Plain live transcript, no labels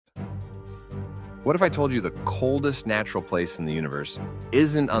What if I told you the coldest natural place in the universe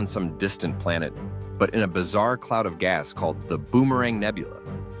isn't on some distant planet, but in a bizarre cloud of gas called the Boomerang Nebula?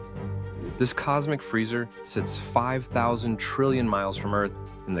 This cosmic freezer sits 5,000 trillion miles from Earth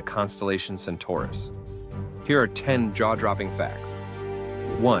in the constellation Centaurus. Here are 10 jaw-dropping facts.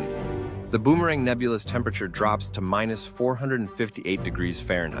 1. The Boomerang Nebula's temperature drops to minus 458 degrees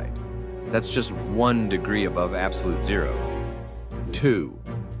Fahrenheit. That's just 1 degree above absolute zero. 2.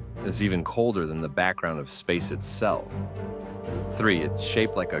 It's even colder than the background of space itself. 3. It's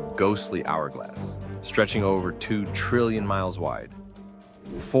shaped like a ghostly hourglass, stretching over 2 trillion miles wide.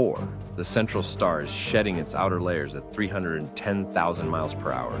 4. The central star is shedding its outer layers at 310,000 miles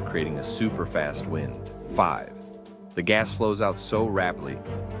per hour, creating a super fast wind. 5. The gas flows out so rapidly,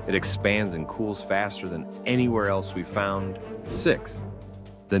 it expands and cools faster than anywhere else we've found. 6.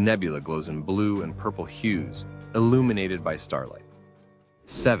 The nebula glows in blue and purple hues, illuminated by starlight.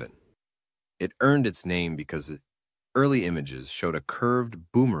 7. It earned its name because early images showed a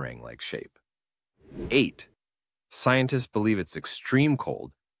curved boomerang-like shape. 8. Scientists believe its extreme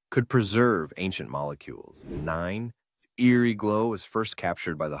cold could preserve ancient molecules. 9. Its eerie glow was first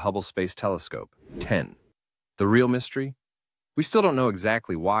captured by the Hubble Space Telescope. 10. The real mystery? We still don't know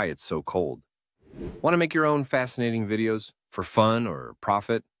exactly why it's so cold. Want to make your own fascinating videos for fun or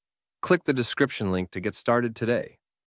profit? Click the description link to get started today.